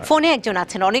মতো। ফোনে একজন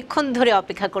আছেন, অনেকক্ষণ ধরে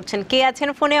অপেক্ষা করছেন। কে আছেন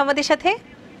ফোনে আমাদের সাথে?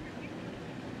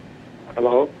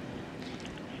 হ্যালো,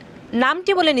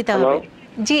 নামটি বলে নিতে হবে।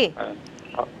 জি,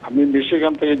 আমি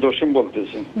মিশিগান থেকে জসিম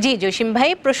বলতেছি। জি জসিম ভাই,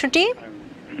 প্রশ্নটি।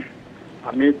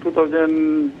 আমি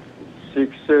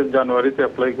 2006 এর জানুয়ারিতে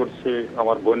অ্যাপ্লাই করছি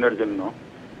আমার বোনের জন্য,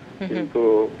 কিন্তু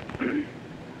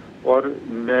ওর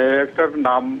মেয়েটার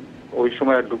নাম ওই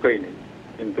সময় আর ঢুকাই নেই,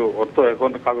 কিন্তু ওর তো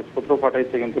এখন কাগজপত্র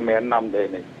পাঠাইছে কিন্তু মেয়ের নাম দেয়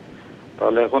নাই।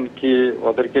 তাহলে এখন কি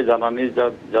ওদেরকে জানানি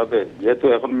যাবে, যেহেতু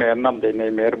এখন মেয়ের নাম দেয় নাই,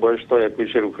 মেয়ের বয়স তো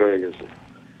 21-এর উপরে হয়ে গেছে,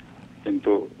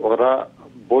 কিন্তু ওরা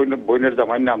বোনের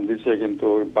জামাইয়ের নাম দিছে কিন্তু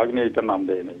বাগনি এটার নাম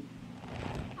দেয় নাই,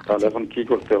 তাহলে এখন কি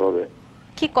করতে হবে?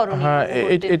 কি করণীয়? হ্যাঁ,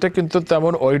 এটা কিন্তু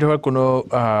তেমন ওয়েট হওয়ার কোনো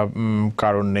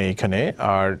কারণ নেই এখানে।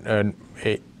 আর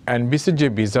এনবিসির যে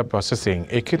ভিসা প্রসেসিং,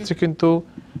 এক্ষেত্রে কিন্তু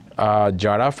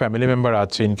যারা ফ্যামিলি মেম্বার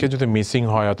আছে, ইনকে যদি মিসিং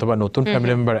হয় অথবা নতুন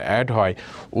ফ্যামিলি মেম্বার অ্যাড হয়,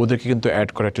 ওদেরকে কিন্তু অ্যাড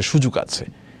করার একটা সুযোগ আছে।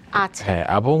 হ্যাঁ,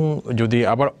 এবং যদি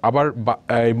আবার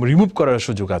রিমুভ করার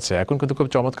সুযোগ আছে। এখন কিন্তু খুব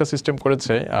চমৎকার সিস্টেম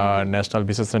করেছে ন্যাশনাল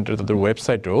ভিসা সেন্টার, তাদের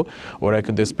ওয়েবসাইটেও ওরা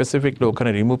কিন্তু স্পেসিফিকলি ওখানে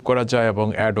রিমুভ করা যায় এবং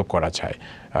অ্যাডও করা যায়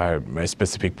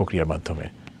স্পেসিফিক প্রক্রিয়ার মাধ্যমে।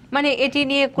 মানে এটি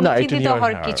নিয়ে কোনো চিন্তিত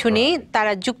হওয়ার কিছু নেই,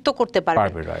 তারা যুক্ত করতে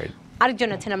পারবে। আরেকজন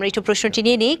আছেন, আমরা একটু প্রশ্নটি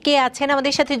নিয়ে নিই। কে আছেন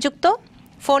আমাদের সাথে যুক্ত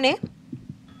ফোনে?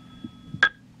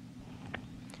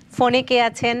 কে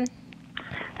আছেন?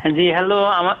 জি হ্যালো,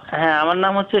 আমার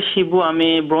নাম হচ্ছে শিবু, আমি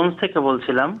ব্রোঞ্জ থেকে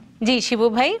বলছিলাম। জি শিবু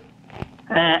ভাই।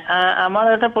 আমার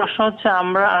একটা প্রশ্ন হচ্ছে,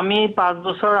 আমি 5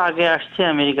 বছর আগে আসছি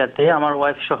আমেরিকাতে আমার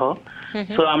ওয়াইফ সহ।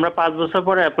 তো আমরা 5 বছর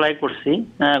পরে অ্যাপ্লাই করছি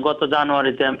গত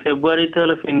জানুয়ারিতে, ফেব্রুয়ারিতে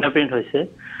হলো ফিঙ্গারপ্রিন্ট হয়েছে।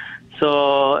 তো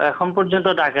এখন পর্যন্ত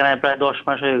ডাকে নাই, প্রায় 10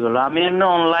 মাস হয়ে গেল। আমি এমনি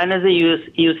অনলাইনে যে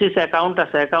ইউসিস অ্যাকাউন্ট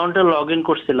আছে, অ্যাকাউন্টে লগ ইন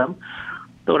করছিলাম,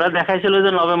 তো ওরা দেখাইছিল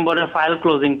যে নভেম্বরের ফাইল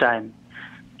ক্লোজিং টাইম,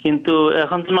 কিন্তু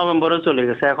এখন তো নভেম্বরও চলে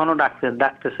গেছে, এখনো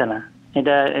ডাকতেছে না।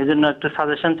 এটা এই জন্য একটা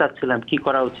সাজেশন চাচ্ছিলাম, কি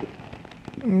করা উচিত?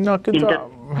 না, কিন্তু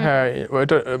হ্যাঁ,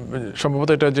 এটা সম্ভবত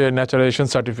এটা যে ন্যাচারালাইজেশন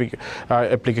সার্টিফিকেট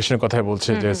অ্যাপ্লিকেশনের কথাই বলছে,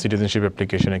 যে সিটিজেনশিপ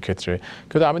অ্যাপ্লিকেশনের ক্ষেত্রে।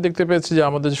 কিন্তু আমি দেখতে পেয়েছি যে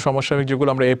আমাদের সমসাময়িক যেগুলো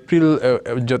আমরা এপ্রিল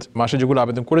মাসে যেগুলো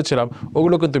আবেদন করেছিলাম,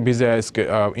 ওগুলো কিন্তু ভিসা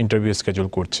ইন্টারভিউ স্কেজুল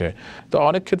করছে। তো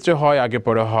অনেক ক্ষেত্রে হয়, আগে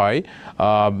পরে হয়,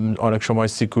 অনেক সময়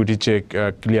সিকিউরিটি চেক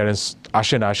ক্লিয়ারেন্স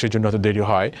আসে না, সেজন্য হয়তো দেরি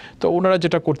হয়। তো ওনারা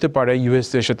যেটা করতে পারে,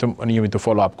 ইউএসএ এর সাথে নিয়মিত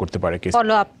ফলো আপ করতে পারে।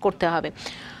 ফলো আপ করতে হবে।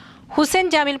 হুসেন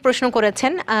জামিল প্রশ্ন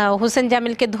করেছেন। হুসেন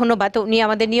জামিলকে ধন্যবাদ, উনি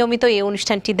আমাদের নিয়মিত এই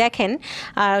অনুষ্ঠানটি দেখেন।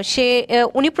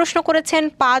 উনি প্রশ্ন করেছেন,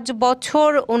 5 বছর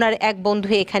ওনার এক বন্ধু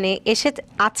এখানে এসে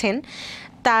আছেন,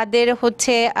 তাদের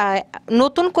হচ্ছে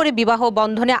নতুন করে বিবাহ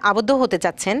বন্ধনে আবদ্ধ হতে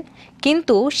চাচ্ছেন,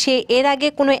 কিন্তু সে এর আগে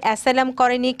কোনো অ্যাসাইলাম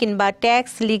করেনি কিংবা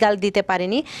ট্যাক্স লিগাল দিতে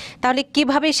পারেনি, তাহলে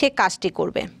কিভাবে সে কাজটি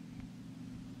করবে?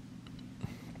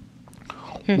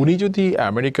 উনি যদি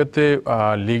আমেরিকাতে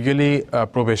লিগালি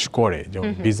প্রবেশ করে,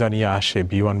 যেমন ভিসা নিয়ে আসে,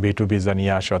 B1 B2 ভিসা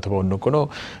নিয়ে আসে অথবা অন্য কোনো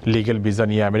লিগ্যাল ভিসা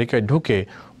নিয়ে আমেরিকায় ঢুকে,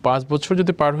 5 বছর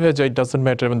যদি পার হয়ে যায়, ডাজন্ট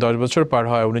ম্যাটার, এবং 10 বছর পার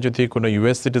হয়, উনি যদি কোনো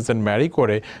ইউএস সিটিজেন ম্যারি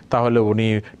করে, তাহলে উনি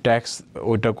ট্যাক্স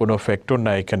ওইটা কোনো ফ্যাক্টর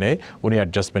না, এখানে উনি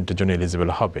অ্যাডজাস্টমেন্টের জন্য এলিজিবল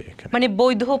হবে। মানে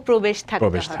বৈধ প্রবেশ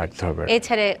থাকতে হবে,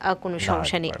 এছাড়া কোনো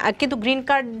সমস্যা নেই। কিন্তু গ্রিন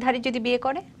কার্ডধারী যদি বিয়ে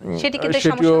করে,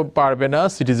 সেটিও পারবে না,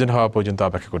 সিটিজেন হওয়া পর্যন্ত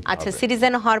অপেক্ষা করতে হবে। আচ্ছা,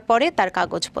 সিটিজেন হওয়ার পরে তার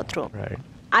কাগজপত্র।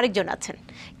 আরেকজন আছেন,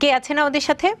 কে আছেন আমাদের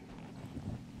সাথে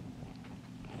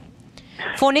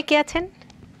ফোনে? কে আছেন?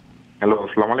 হ্যালো,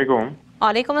 আসসালামু আলাইকুম।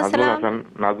 ওয়ালাইকুম আসসালাম।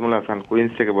 নাজমুল হাসান,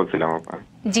 কুইন্স থেকে বলছিলাম।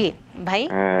 জি ভাই।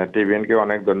 টিবিএন কে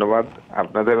অনেক ধন্যবাদ।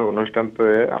 আপনাদের অনুষ্ঠানতে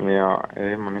আমি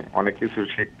মানে অনেক কিছু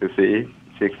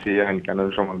শিখছি আইন কানুন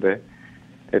সম্বন্ধে,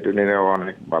 এটা নিয়ে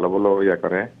অনেক ভালো ভালো ইয়ে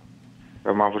করে।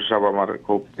 মাহফুজ সাহেব আমার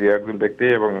খুব প্রিয় একজন ব্যক্তি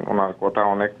এবং ওনার কথা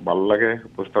অনেক ভালো লাগে,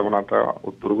 উপস্থাপনাটা,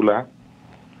 উত্তরগুলা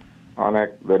অনেক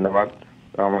ধন্যবাদ।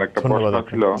 আমার একটা প্রশ্ন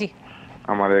ছিল,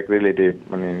 আমার এক রিলেটিভ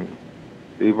মানে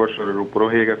 2 বছরের উপরে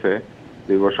হয়ে গেছে,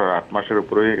 2 বছর 8 মাসের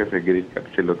উপরে হয়ে গেছে, গ্রিন কার্ড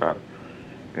ছিল তার,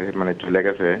 মানে চলে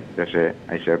গেছে দেশে,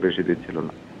 আইসা বেশি দিন ছিল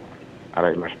না,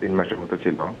 2.5 মাস 3 মাসের মতো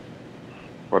ছিল,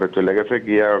 পরে চলে গেছে,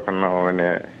 গিয়া ওখানে মানে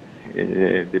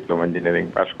ডিপ্লোমা ইঞ্জিনিয়ারিং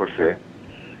পাস করছে,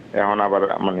 এখন আবার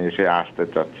মানে সে আসতে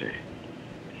চাচ্ছে।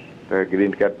 তো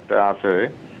গ্রিন কার্ডটা আছে,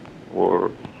 ওর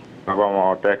বাবা মা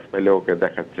ট্যাক্স পাইলে ওকে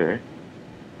দেখাচ্ছে,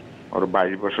 ওর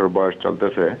 22 বছর বয়স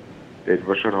চলতেছে, 23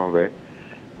 বছর হবে।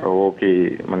 ও কি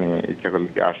মানে ইচ্ছা করলে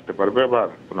কি আসতে পারবে, বা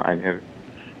কোনো আইনের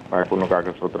বা কোনো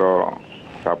কাগজপত্র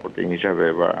সাপোর্টিং হিসাবে,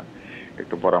 বা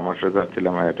একটু পরামর্শ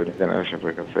চাচ্ছিলাম অ্যাটর্নি জেনারেল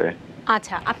সাহেবের কাছে।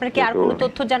 আচ্ছা, আপনার কি আর কোনো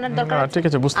তথ্য জানার দরকার আছে? ঠিক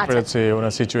আছে, বুঝতে পেরেছি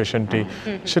ওনার সিচুয়েশনটি।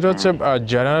 সেটা হচ্ছে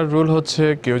জেনারেল রুল হচ্ছে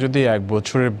কেউ যদি 1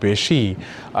 বছরের বেশি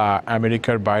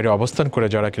আমেরিকার বাইরে অবস্থান করে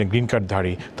যারা কিনা গ্রিন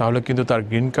কার্ডধারী, তাহলে কিন্তু তার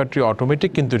গ্রিন কার্ডটি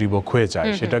অটোমেটিক কিন্তু রিভোক হয়ে যায়।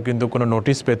 সেটা কিন্তু কোনো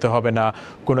নোটিশ পেতে হবে না।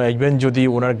 কোনো ইভেন যদি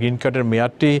ওনার গ্রিন কার্ডের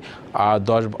মেয়াদটি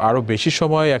আরও বেশি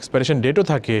সময় এক্সপায়ারেশন ডেটও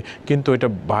থাকে, কিন্তু এটা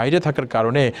বাইরে থাকার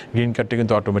কারণে গ্রিন কার্ডটি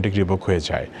কিন্তু অটোমেটিক রিভোক হয়ে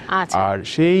যায়। আর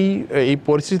এই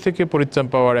পরিস্থিতি থেকে পরিত্রাণ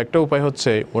পাওয়ার একটা উপায়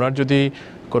হচ্ছে ওনার যদি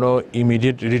কোনো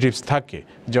ইমিডিয়েট রিলেটিভস থাকে,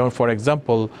 যেমন ফর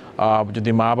এক্সাম্পল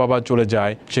যদি মা বাবা চলে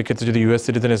যায়, সেক্ষেত্রে যদি ইউএস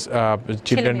সিটিজেনের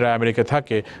চিলড্রেনরা আমেরিকা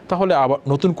থাকে, তাহলে আবার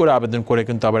নতুন করে আবেদন করে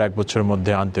কিন্তু আবার 1 বছরের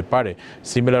মধ্যে আনতে পারে।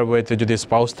 সিমিলার ওয়েতে যদি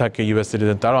স্পাউস থাকে ইউএস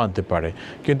সিটিজেন, তারাও আনতে পারে।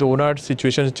 কিন্তু ওনার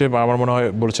সিচুয়েশন হচ্ছে আমার মনে হয়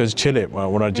বলছে ছেলে,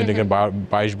 ওনার যে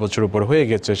 22 বছর উপর হয়ে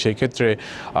গেছে, সেই ক্ষেত্রে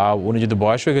উনি যদি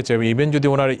বয়স হয়ে গেছে, ইভেন যদি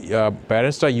ওনার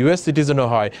প্যারেন্টসরা ইউএস সিটিজেনও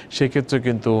হয়, সেক্ষেত্রে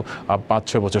কিন্তু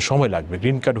 5-6 বছর সময় লাগবে।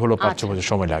 গ্রিন কার্ড হলো 5-6 বছর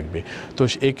সময় লাগবে। তো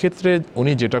এক্ষেত্রে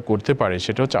উনি যেটা করতে পারে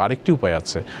সেটা হচ্ছে আরেকটি উপায়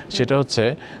আছে, সেটা হচ্ছে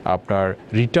আপনার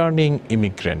রিটার্নিং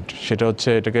ইমিগ্রেন্ট। সেটা হচ্ছে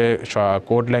এটাকে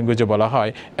কোড ল্যাঙ্গুয়েজে বলা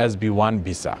হয় SB1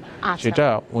 ভিসা। সেটা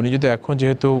উনি যদি এখন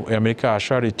যেহেতু আমেরিকা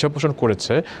আসার ইচ্ছা পোষণ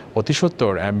করেছে, অতি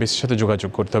সত্বর এমবেসির সাথে যোগাযোগ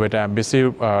করতে হবে। এটা এমবেসির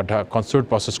কনসুলেট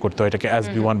প্রসেস করতে হয়, এটাকে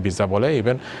SB1 ভিসা বলে।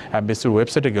 ইভেন এমবেসির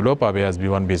ওয়েবসাইটে গেলেও পাবে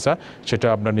SB1 ভিসা। সেটা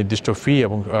আপনার নির্দিষ্ট ফি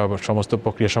এবং সমস্ত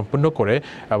প্রক্রিয়া সম্পূর্ণ করে,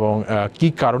 এবং কি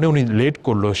কারণে উনি লেট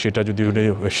করলো সেটা যদি উনি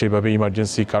সেভাবে ইমার্জেন্সি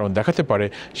কারণ দেখাতে পারে,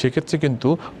 সেক্ষেত্রে কিন্তু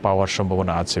পাওয়ার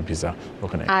সম্ভাবনা আছে ভিসা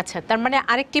ওখানে। আচ্ছা, তার মানে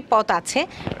আরেকটি পথ আছে।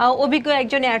 অভিজ্ঞ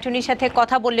একজন অ্যাটর্নির সাথে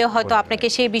কথা বললে হয়তো আপনাকে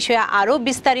সেই বিষয়ে আরও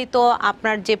বিস্তারিত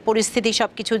আপনার যে পরিস্থিতি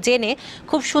সবকিছু জেনে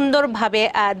খুব সুন্দরভাবে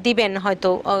দিবেন। হয়তো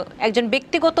একজন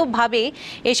ব্যক্তিগতভাবে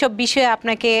এসব বিষয়ে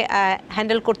আপনাকে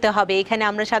হ্যান্ডেল করতে হবে। এখানে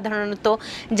আমরা সাধারণত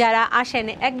যারা আসেন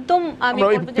একদম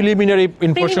প্রিলিমিনারি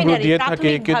ইনফরমেশনগুলো দিয়ে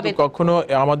থাকে, কিন্তু কখনো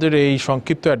আমাদের এই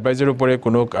সংক্ষিপ্ত অ্যাডভাইজের উপরে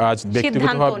কোনো কাজ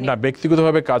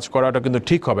ব্যক্তিগতভাবে কাজ করাটা কিন্তু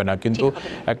ঠিক হবে না। কিন্তু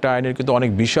একটা আইনের কিন্তু অনেক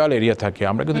বিশাল এরিয়া থাকে।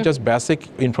 আমরা কিন্তু জাস্ট বেসিক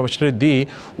ইনফরমেশন দিই,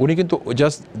 উনি কিন্তু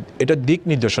জাস্ট এটা দিক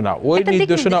নির্দেশনা, ওই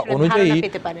নির্দেশনা অনুযায়ী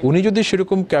উনি যদি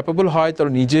সেরকম ক্যাপেবল হয়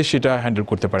তাহলে নিজে সেটা হ্যান্ডেল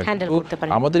করতে পারে।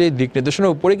 আমাদের এই দিক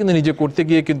নির্দেশনার উপরে কিন্তু নিজে করতে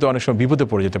গিয়ে কিন্তু অনেক সময় বিপদে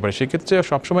পড়ে যেতে পারে। সেক্ষেত্রে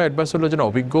সবসময় অ্যাডভাইস হলো যেন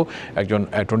অভিজ্ঞ একজন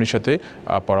অ্যাটর্নির সাথে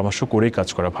পরামর্শ করেই কাজ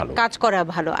করা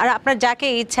ভালো। আর আপনার যাকে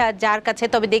ইচ্ছা, যার কাছে,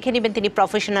 তবে দেখে নেবেন তিনি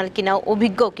প্রফেশনাল কিনা,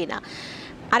 অভিজ্ঞ কিনা।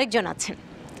 আরেকজন আছেন,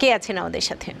 কে আছেন আমাদের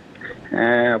সাথে?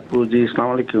 হ্যাঁ আপু, জি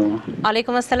আসসালামু আলাইকুম।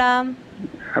 ওয়ালাইকুম আসসালাম।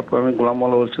 আপু, আমি গোলাম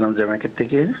মোল্লা বলছিলাম জ্যামাইকা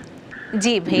থেকে।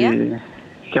 জি ভাইয়া,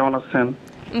 কেমন আছেন?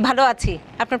 ভালো আছি।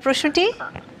 আপনার প্রশ্নটি?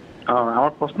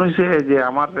 আমার প্রশ্ন হচ্ছে যে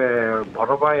আমার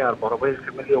বড় ভাই আর বড় ভাইয়ের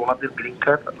ফ্যামিলি, ওনাদের গ্রিন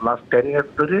কার্ড লাস্ট 10 ইয়ার্স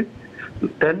ধরে,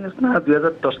 10 ইয়ার্স না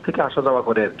 2010 থেকে আসা যাওয়া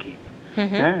করে আর কি।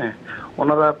 হ্যাঁ,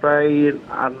 ওনারা প্রায়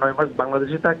 8-9 মাস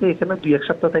বাংলাদেশে থাকে, এখানে 2-1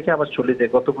 সপ্তাহ থেকে আবার চলে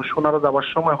যায়। গত বছর ওনারা যাওয়ার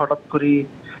সময় হঠাৎ করে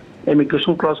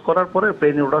ইমিগ্রেশন ক্রস করার পরে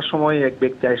প্লেনে ওঠার সময় এক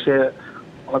ব্যক্তি এসে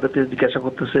আমাদেরকে জিজ্ঞাসা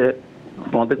করতেছে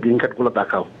তোমাদের গ্রিন কার্ড গুলো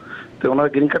দেখাও। তো ওনারা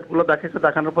গ্রিন কার্ড গুলো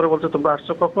দেখানোর পরে বলছে তোমরা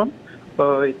আসছো কখন? তো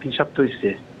এই 3 সপ্তাহ হয়েছে।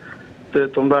 তো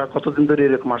তোমরা কতদিন ধরে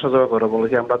এরকম আসা যাওয়া করো? বলে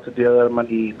কি আমরা তো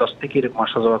 2010 থেকে এরকম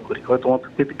আসা যাওয়া করি।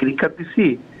 তোমাদেরকে গ্রিন কার্ড দিছি,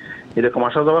 এরকম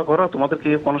আসা যাওয়া করো, তোমাদেরকে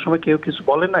কোনো সময় কেউ কিছু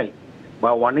বলে নাই বা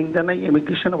ওয়ার্নিং দেয় নাই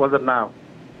ইমিগ্রেশনে? বলে না।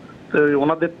 তো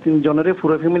ওনাদের 3 জনেরই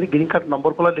পুরো ফ্যামিলি গ্রিন কার্ড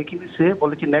নম্বর গুলো লিখে দিচ্ছে,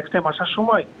 বলে কি নেক্সট টাইম আসার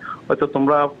সময় হয়তো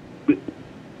তোমরা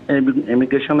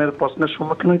ইমিগ্রেশনের প্রশ্নের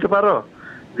সম্মুখীন হইতে পারো,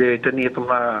 যে এটা নিয়ে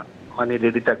তোমরা মানে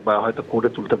রেডি থাকবা, হয়তো কোর্টে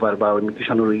তুলতে পারবা,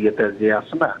 ইমিগ্রেশনের ইয়েতে যে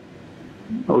আছে না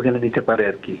ওখানে নিতে পারে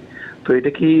আর কি। তো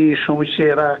এটা কি সমস্যা?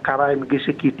 এরা কারা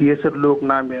ইমিগ্রেশন, কি টিএস এর লোক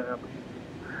না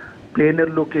প্লেনের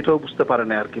লোক, এটাও বুঝতে পারে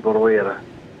না আর কি বড় ভাইয়েরা।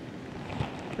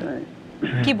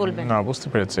 কি বলবেন? না, বুঝতে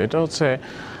পেরেছি। এটা হচ্ছে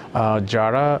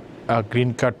যারা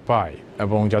গ্রিন কার্ড পায়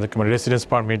এবং যাদেরকে রেসিডেন্স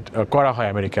পারমিট করা হয়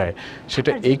আমেরিকায়,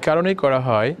 সেটা এই কারণেই করা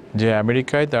হয় যে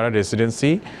আমেরিকায় তারা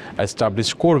রেসিডেন্সি এস্টাবলিশ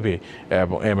করবে।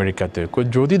 এবং আমেরিকাতে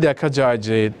যদি দেখা যায়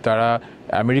যে তারা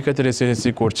আমেরিকাতে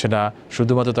রেসিডেন্সি করছে না,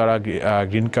 শুধুমাত্র তারা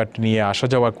গ্রিন কার্ড নিয়ে আসা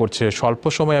যাওয়া করছে, স্বল্প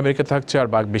সময় আমেরিকা থাকছে আর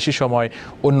বেশি সময়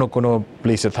অন্য কোনো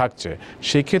প্লেসে থাকছে,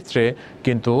 সেক্ষেত্রে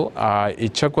কিন্তু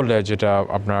ইচ্ছা করলে যেটা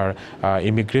আপনার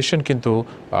ইমিগ্রেশন কিন্তু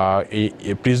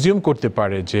প্রিজিউম করতে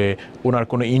পারে যে ওনার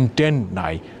কোনো ইন্টেন্ট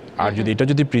নাই। আর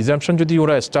যদি প্রিজাম্পশন যদি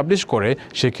ওরা এস্টাবলিশ করে,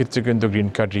 সেক্ষেত্রে কিন্তু গ্রিন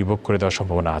কার্ড রিভোক করে দেওয়ার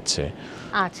সম্ভাবনা আছে।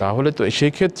 তাহলে তো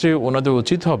সেই ক্ষেত্রে ওনাদের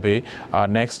উচিত হবে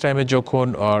নেক্সট টাইমে যখন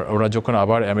ওরা যখন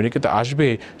আবার আমেরিকাতে আসবে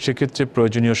সেক্ষেত্রে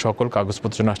প্রয়োজনীয় সকল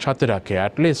কাগজপত্র সাথে রাখে।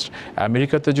 অ্যাটলিস্ট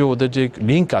আমেরিকাতে যে ওদের যে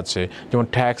লিঙ্ক আছে, যেমন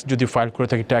ট্যাক্স যদি ফাইল করে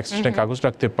থাকে ট্যাক্স কাগজ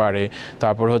রাখতে পারে,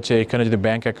 তারপর হচ্ছে এখানে যদি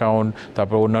ব্যাংক অ্যাকাউন্ট,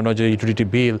 তারপর অন্যান্য যে ইউটিলিটি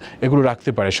বিল এগুলো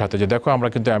রাখতে পারে সাথে, যে দেখো আমরা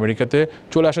কিন্তু আমেরিকাতে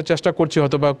চলে আসার চেষ্টা করছি,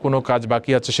 হয়তো বা কোনো কাজ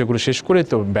বাকি আছে সেগুলো শেষ করে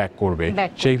তো ব্যাক করবে,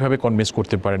 সেইভাবে কনভিন্স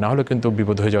করতে পারে, না হলে কিন্তু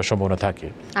বিপদ হয়ে যাওয়ার সম্ভাবনা থাকে।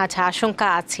 আচ্ছা, আশঙ্কা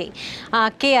আছে।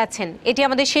 কে আছেন? এটি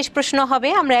আমাদের শেষ প্রশ্ন হবে,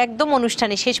 আমরা একদম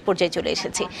অনুষ্ঠানে শেষ পর্যায়ে চলে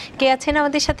এসেছি। কে আছেন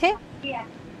আমাদের সাথে?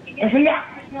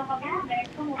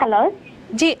 হ্যালো,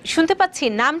 জি শুনতে পাচ্ছি,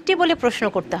 নামটি বলে প্রশ্ন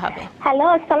করতে হবে। হ্যালো,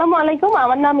 আসসালামু আলাইকুম,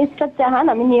 আমার নাম ইসরাত জাহান,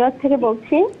 আমি নিউ ইয়র্ক থেকে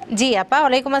বলছি। জি আপা,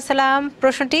 ওয়ালাইকুম আসসালাম।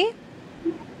 প্রশ্নটি?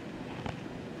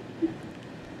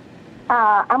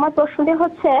 আমার প্রশ্নটি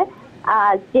হচ্ছে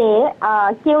যে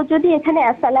কেউ যদি এখানে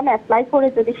অ্যাসাইলাম অ্যাপ্লাই করে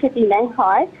যদি সে ডিনাই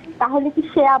হয়, তাহলে কি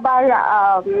সে আবার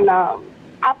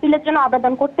আপিলের জন্য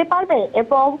আবেদন করতে পারবে?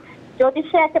 এবং যদি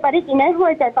সে একেবারে ডিনাই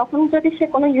হয়ে যায়, তখন যদি সে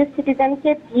কোনো ইউএস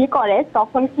সিটিজেনকে বিয়ে করে,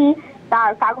 তখন কি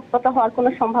তার কাগজপত্র হওয়ার কোনো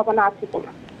সম্ভাবনা আছে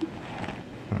কিনা?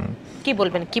 কি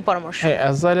বলবেন, কি পরামর্শ?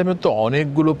 অ্যাসাইলামের তো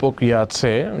অনেকগুলো প্রক্রিয়া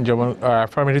আছে, যেমন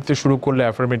অ্যাফার্মেটিভে শুরু করলে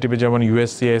অ্যাফার্মেটিভে যেমন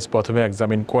ইউএসসিএস প্রথমে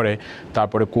এক্সামিন করে,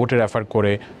 তারপরে কোর্টে রেফার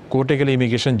করে, কোর্টে গেলে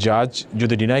ইমিগ্রেশন জাজ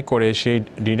যদি ডিনাই করে, সেই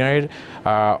ডিনাইয়ের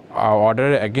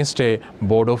অর্ডারের এগেনস্টে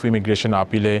বোর্ড অফ ইমিগ্রেশন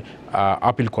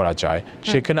আপিল করা যায়।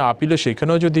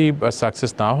 সেখানেও যদি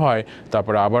সাকসেস না হয়,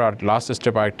 তারপরে আবার লাস্ট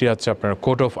স্টেপ আরেকটি আছে, আপনার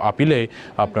কোর্ট অফ আপিলে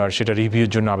আপনার সেটা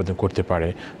রিভিউর জন্য আবেদন করতে পারে।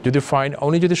 যদি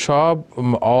উনি যদি সব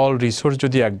অল রিসোর্স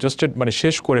যদি অ্যাডজাস্টেড মানে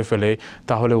শেষ করে ফেলে,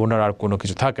 তাহলে ওনার আর কোনো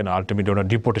কিছু থাকে না, আলটিমেটলি ওনার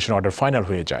ডিপোর্টেশন অর্ডার ফাইনাল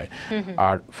হয়ে যায়।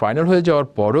 আর ফাইনাল হয়ে যাওয়ার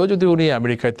পরেও যদি উনি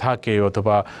আমেরিকায় থাকে,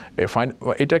 অথবা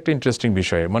এটা একটা ইন্টারেস্টিং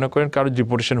বিষয়, মনে করেন কারো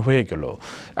ডিপোর্টেশন হয়ে গেল,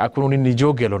 এখন উনি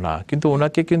নিজেও গেল না, কিন্তু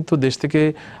ওনাকে কিন্তু দেশ থেকে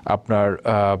আপনার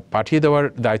পাঠিয়ে দেওয়ার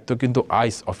দায়িত্ব কিন্তু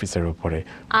আইস অফিসের উপরে,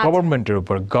 গভর্নমেন্টের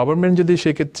উপর। গভর্নমেন্ট যদি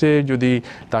সেক্ষেত্রে যদি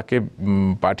তাকে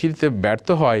পাঠিয়ে দিতে ব্যর্থ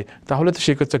হয়, তাহলে তো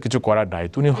সেক্ষেত্রে কিছু করার নাই,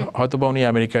 হয়তোবা উনি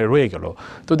আমেরিকায় রয়ে গেল,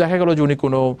 তো দেখা গেল যে উনি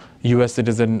কোনো ইউএস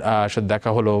সিটিজেন সাথে দেখা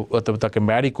হলো অথবা তাকে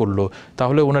ম্যারি করলো,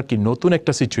 তাহলে ওনার কি নতুন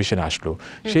একটা সিচুয়েশন আসলো।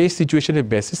 সেই সিচুয়েশনের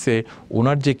বেসিসে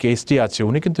ওনার যে কেসটি আছে,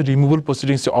 উনি কিন্তু রিমুভাল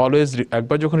প্রসিডিংসে অলওয়েজ,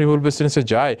 একবার যখন রিমুভাল প্রসিডিংসে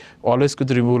যায় অলওয়েজ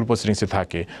কিন্তু রিমুভাল প্রসিডিংসে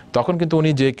থাকে, তখন কিন্তু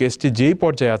উনি যে কেসটি যেই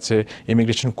পর্যায়ে আছে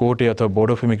ইমিগ্রেশন কোর্টে অথবা বোর্ড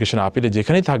অফ ইমিগ্রেশন আপিলে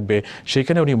যেখানেই থাকবে,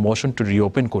 সেখানে উনি মোশন টু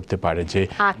রিওপেন করতে পারে, যে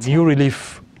নিউ রিলিফ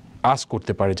আস্ক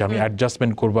করতে পারে, যে আমি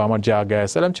অ্যাডজাস্টমেন্ট করবো, আমার যে আগে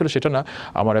অ্যাসাইলাম ছিল সেটা না,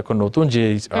 আমার এখন নতুন যে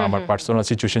আমার পার্সোনাল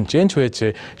সিচুয়েশন চেঞ্জ হয়েছে,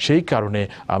 সেই কারণে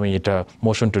আমি এটা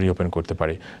মোশন টু রিওপেন করতে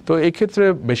পারি। তো এই ক্ষেত্রে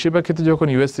বেশিরভাগ ক্ষেত্রে যখন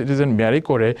ইউএস সিটিজেন ম্যারি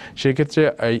করে, সেই ক্ষেত্রে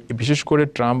বিশেষ করে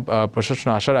ট্রাম্প প্রশাসন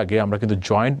আসার আগে আমরা কিন্তু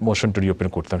জয়েন্ট মোশন টু রিওপেন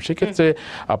করতাম। সেক্ষেত্রে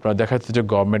আপনার দেখা যাচ্ছে যে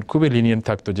গভর্নমেন্ট খুবই লিনিয়েন্ট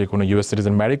থাকতো, যে কোনো ইউএস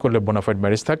সিটিজেন ম্যারি করলে, বোনাফাইড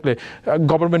ম্যারেজ থাকলে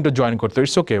গভর্নমেন্টও জয়েন করতো,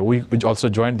 it's okay, we also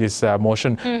join this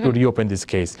motion two reopen this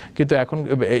case. কিন্তু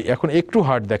এখন একটু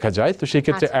হার্ড দেখা যায়, তো সেই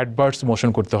ক্ষেত্রে অ্যাডভার্স মোশন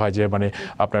করতে হয়, যে মানে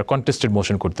আপনার কন্টেস্টেড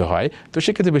মোশন করতে হয়, তো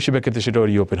সেক্ষেত্রে বেশিরভাগ ক্ষেত্রে সেটা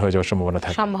রিওপেন হয়ে যাওয়ার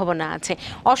সম্ভাবনা আছে।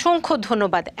 অসংখ্য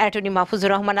ধন্যবাদ অ্যাটর্নি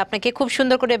মাহফুজুর রহমান, আপনাকে খুব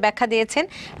সুন্দর করে ব্যাখ্যা দিয়েছেন।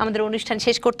 আমাদের অনুষ্ঠান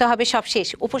শেষ করতে হবে, সব শেষ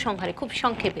উপসংহারে খুব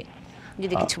সংক্ষেপে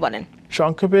যদি কিছু বলেন।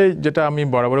 সংক্ষেপে যেটা আমি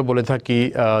বরাবর বলে থাকি,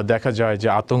 দেখা যায় যে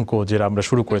আতঙ্ক, যেটা আমরা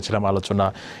শুরু করেছিলাম আলোচনা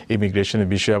ইমিগ্রেশনের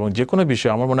বিষয়ে এবং যে কোনো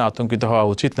বিষয়ে, আমার মনে আতঙ্কিত হওয়া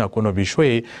উচিত না কোনো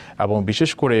বিষয়ে। এবং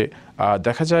বিশেষ করে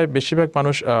দেখা যায় বেশিরভাগ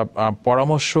মানুষ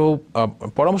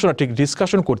পরামর্শ না, ঠিক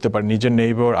ডিসকাশন করতে পারে, নিজের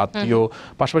নেইবার, আত্মীয়,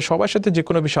 পাশাপাশি সবার সাথে যে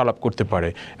কোনো বিষয়ে আলাপ করতে পারে।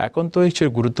 এখন তো এই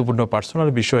গুরুত্বপূর্ণ পার্সোনাল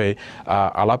বিষয়ে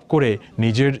আলাপ করে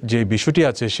নিজের যে বিষয়টি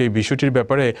আছে সেই বিষয়টির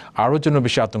ব্যাপারে আরও যেন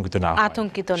বেশি আতঙ্কিত না হয়,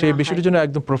 সেই বিষয়টির জন্য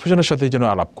একদম প্রফেশনের সাথে যেন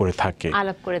আলাপ করে থাকে।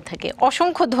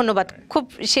 অসংখ্য ধন্যবাদ। খুব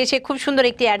শেষে খুব সুন্দর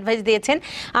একটি অ্যাডভাইস দিয়েছেন।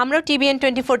 আমরাও TBN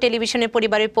 24 টেলিভিশনের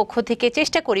পরিবারের পক্ষ থেকে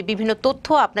চেষ্টা করি বিভিন্ন তথ্য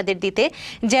আপনাদের দিতে,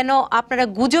 যেন আপনারা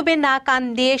গুজবে না কান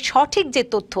দিয়ে সঠিক যে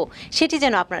তথ্য সেটি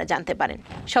যেন আপনারা জানতে পারেন।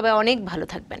 সবাই অনেক ভালো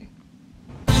থাকবেন।